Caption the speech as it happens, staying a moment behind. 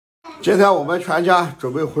今天我们全家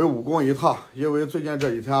准备回武功一趟，因为最近这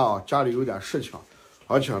几天啊，家里有点事情，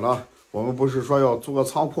而且呢，我们不是说要租个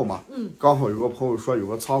仓库嘛，刚好有个朋友说有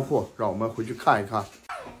个仓库，让我们回去看一看。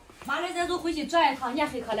马上咱就回去转一趟，你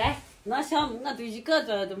还可来？我想我都一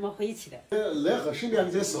个都没回去的。来和身边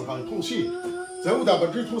在手上同税，在我这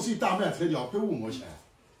把这同税大麦才2.5毛钱。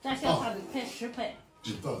咱小菜都才10块。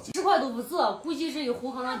知道。10块都不止，估计这一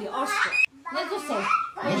壶可能得20。那就烧，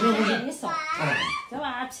给你烧，这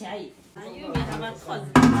玩意儿便宜。又没咱们套子。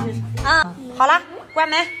啊，好了，关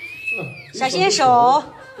门，小心手。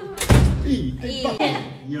你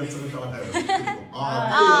要这个上海的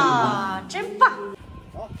啊，真棒！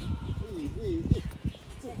好，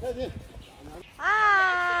快点！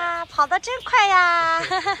啊，跑得真快呀！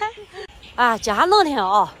啊，今下冷天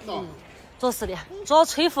啊，就是的，主要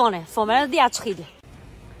吹风的，风面脸吹的。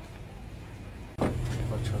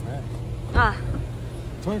啊，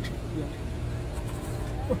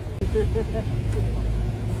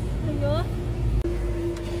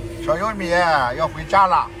小优米要回家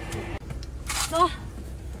了。走。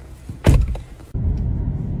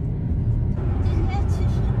今天去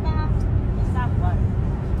是吧？啥活？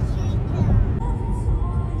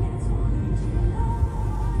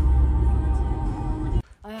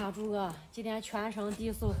哎呀，朱哥，今天全程低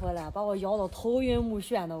速回来，把我摇得头晕目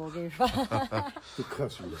眩的，我跟你说。都瞌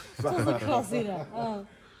睡了，真是瞌睡了，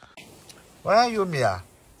喂，优米，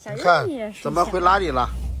小你看优米咱们回哪里了？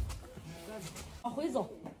往回走，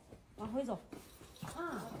往回走。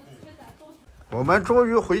我们终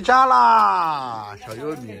于回家啦，小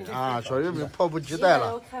优米啊，小优米迫不及待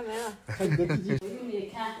了。开门了。小优米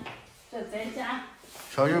看，这在家。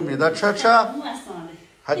小优米的车车，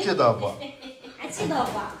还记得不？还记得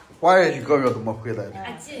不？我也1个月都没回来的。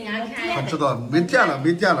还记得？还知道没电了，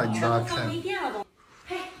没电了，你让他看。没电了都。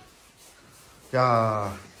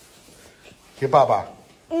呀，给爸爸。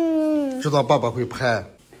知道爸爸会拍。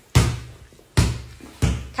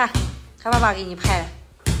看，看爸爸给你拍的，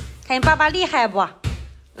看你爸爸厉害不？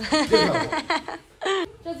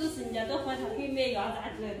这就是人家的火柴会卖羊杂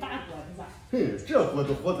之类大锅的啥？嘿，这锅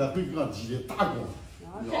的火柴会搁鸡的大锅。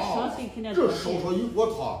这烧水肯定。这烧一锅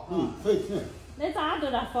汤，快听。那咋都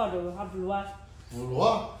在放着，还不落？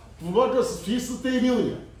不落，这是随时待命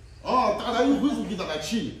的啊！大家一回就给大家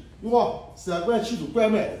去的，你看3罐气都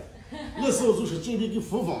灌满了。那时候就是准备给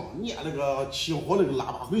扶风撵那个起火那个喇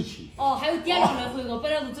叭回去。哦，还有点亮的回我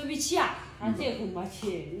本来都准备去啊，这回没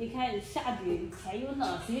去。你看下雨天又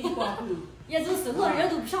冷，谁光回？也就是我人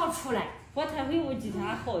都不想出来。火柴会我今天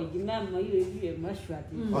好，一满没有雨没雪的。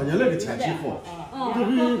啊，你那个天气好。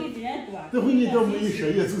这回你这没一说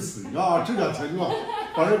也就是啊，这2天啊，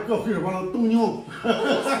把人搁会上把人冻硬。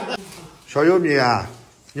小优米啊，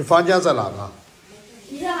你房间在哪呢？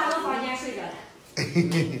你在哪个房间睡着的？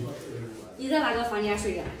你在哪个房间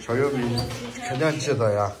睡着？小优米肯定记得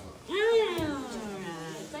呀。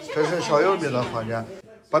这是小优米的房间，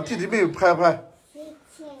把弟弟妹妹拍拍。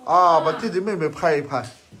啊，把弟弟妹妹拍一拍。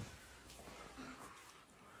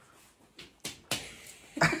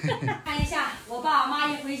看一下，我爸妈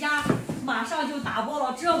一回家，马上就打包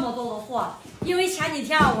了这么多的货。因为前几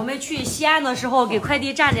天我们去西安的时候，给快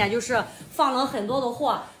递站点就是放了很多的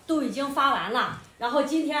货，都已经发完了。然后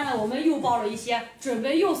今天呢，我们又包了一些，准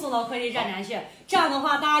备又送到快递站点去。这样的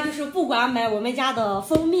话，大家就是不管买我们家的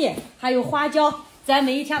蜂蜜，还有花椒，咱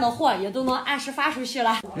每一天的货也都能按时发出去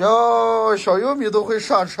了。哟，小优米都会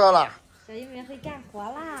上车了。小优米会干活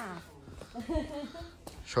啦。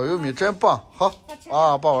小优米真棒，好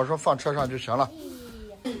啊！爸爸说放车上就行了。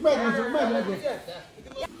慢点走，慢点走。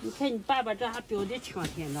你看你爸爸这还标的挺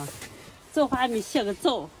挺的，这花米写个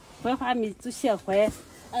走，白花米就写怀，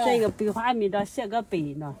这个白花米这写个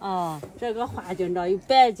北呢。这个花茎这有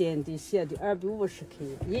半斤的写的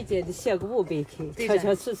250K，一斤的写个500K，确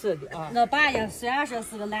确实实的啊。我爸呀，虽然说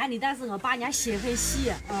是个男的，但是我爸家心很细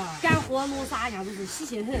干活弄啥呢都是细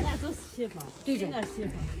心很。那都是细方，对着细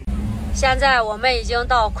方。现在我们已经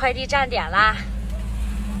到快递站点啦。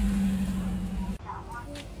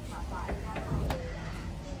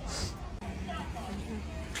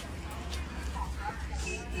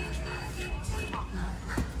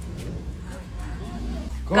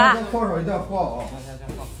刚才放上一点货啊，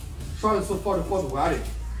上一次放的货都碗里。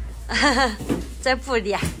再补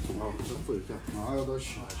点。啊，再补一点，马上要到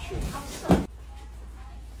洗。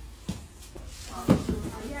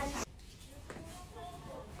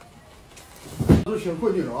都辛苦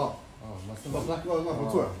你了啊！没事，我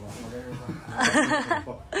不做。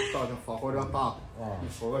大家发火点大，你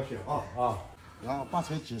说个心啊。然后把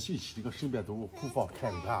才几岁起这个身边都库房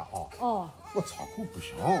看一看啊。我仓库不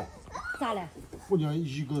行。咋了？我讲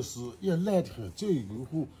一个是也烂的很，再一个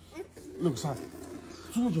后那个啥，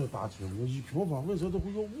就叫大厅，我1平方为啥都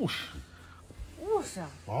会要50？50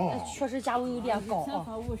哦，确实价位有点高啊。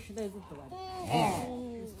50来就多了。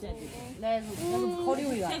来是考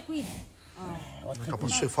虑呀。太贵了。这不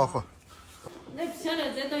睡房好。那现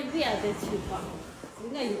在这到院再去房，我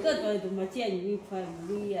一个多都没见你一块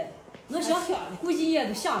绿叶的。那行，估计也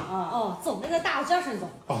都像啊。哦，走那个大街上走。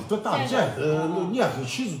啊，这大街，那年黑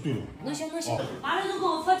气就对了。能行。完了就跟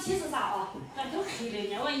我说提示啥啊？咱都黑了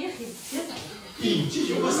呢，万一黑提啥？这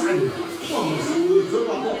有个啥呢？这把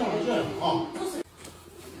这大街啊。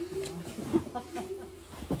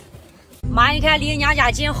妈，你看离娘家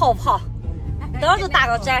近好跑，都是搭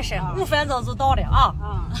个站身，5分钟就到了啊。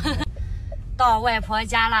到外婆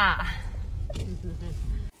家啦。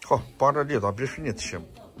好，把这领导必须你提，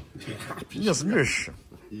你是女婿。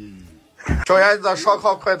小燕，你这烧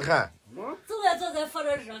炕快得很。正在放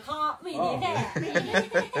着热炕，没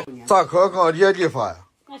得咋可刚热地方呀？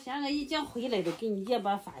我现在已经回来了，给你爷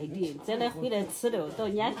把发一顿，再来回来吃了，到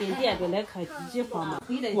年饭店里来看地方嘛。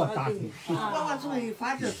回来我大厅，我终于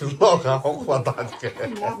发这。老汉好过大厅。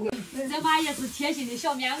这娃也是贴心的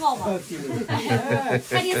小棉袄嘛，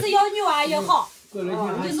看你是要女娃也好，就是的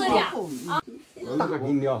啊。大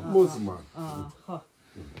厅了，没事嘛。好。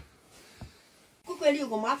乖溜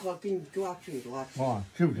个马桶给你给我追着。啊，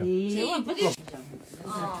是不是？这不对。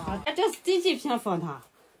这是第几平方它？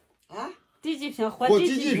啊？第几平或第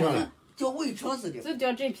几平？叫围城似的。就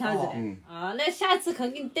叫这平子的。啊，那下次可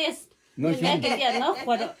给你带。能行。来个店能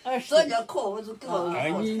活着20。这家靠我就够了。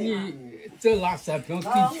哎，你这拿3平给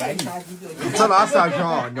钱呢？这拿3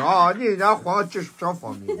平，娘，你人家花几十平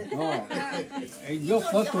方米。哎，要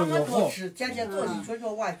活多要好。天天做你说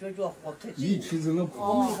叫娃说叫活开心。一起子能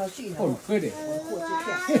跑快的。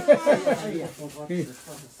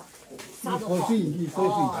啥都好。你喝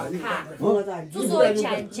水。看，就说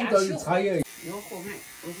坚持。茶叶。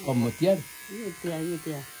哦，没电了。有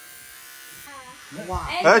电。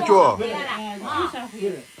哎，舅。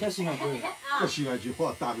这西安回来，这西安计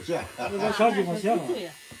划搭个站。我上地方行了。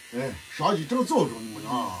哎，上去正走着你们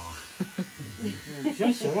啊。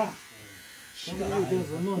行了。现在有点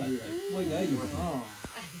是弄的，我也有啊。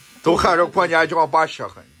都喊着过年叫把血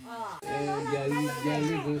狠。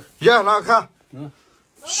爷，那看，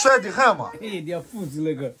帅得很嘛。哎，点胡子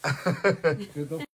那个。